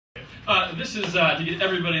This is to get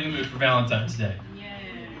everybody in the mood for Valentine's Day.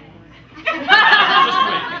 Yay. Just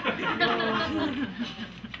wait.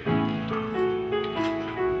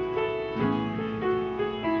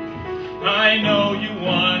 I know you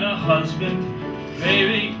want a husband,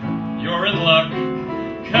 baby, you're in luck,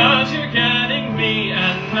 'cause you're getting me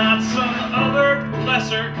and not some other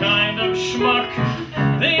lesser kind of schmuck.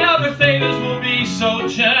 The other Thetas will be so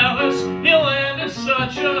jealous, he'll land as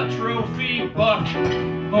such a trophy buck.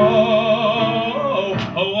 Oh,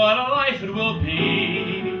 what a life it will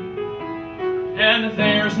be. And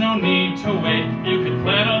there's no need to wait, you can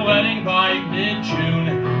plan a wedding by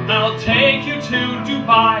mid-June. I'll take you to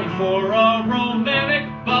Dubai for a romantic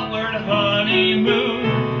butlered honeymoon.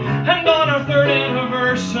 And on our 3rd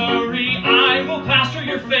anniversary, I will plaster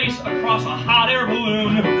your face across a hot air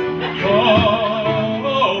balloon.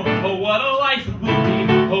 Oh, what a life it will be.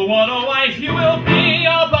 Oh, what a wife you will be.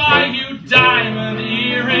 I'll buy you diamond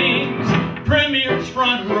earrings, premier's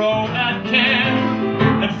front row at Cannes.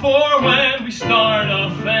 And for when we start a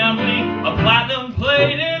family, a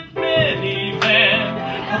platinum-plated minivan.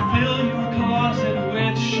 I'll fill your closet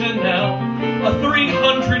with Chanel, a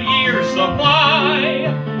 300-year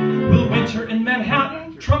supply. We'll winter in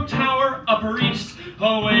Manhattan, Trump Tower, Upper East,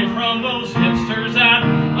 away from those hipsters at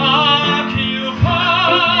Occupy.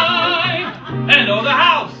 And oh, the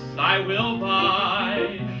house I will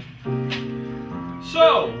buy.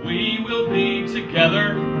 So we will be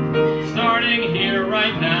together, starting here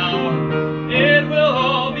right now. It will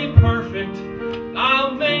all be perfect,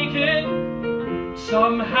 I'll make it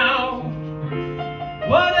somehow.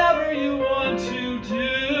 Whatever you want to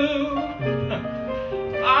do,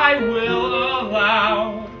 I will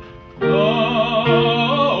allow.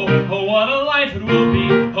 Oh, what a life it will be.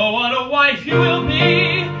 Oh, what a wife you will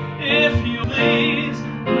be, if you please,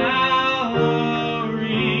 Mallory.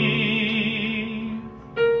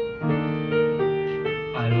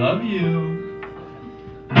 I love you.